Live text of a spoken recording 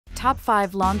Top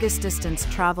 5 longest distance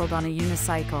traveled on a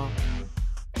unicycle.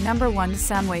 Number 1.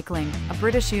 Sam Wakeling, a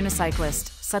British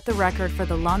unicyclist, set the record for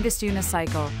the longest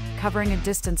unicycle, covering a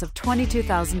distance of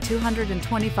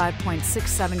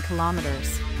 22,225.67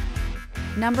 kilometers.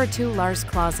 Number 2. Lars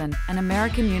Clausen, an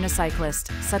American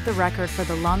unicyclist, set the record for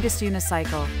the longest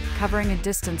unicycle, covering a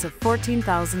distance of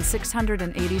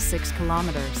 14,686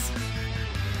 kilometers.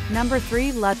 Number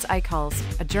 3. Lutz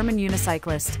Eichholz, a German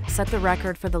unicyclist, set the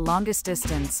record for the longest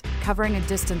distance, covering a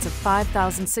distance of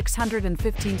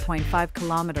 5,615.5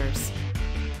 kilometers.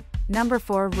 Number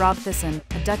 4. Rob Thiessen,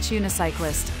 a Dutch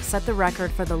unicyclist, set the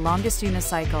record for the longest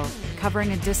unicycle,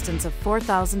 covering a distance of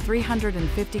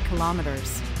 4,350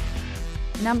 kilometers.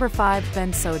 Number 5.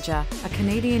 Ben Soja, a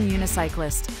Canadian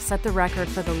unicyclist, set the record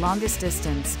for the longest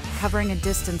distance, covering a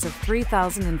distance of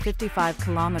 3,055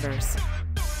 kilometers.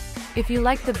 If you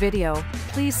liked the video,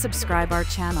 please subscribe our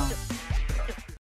channel.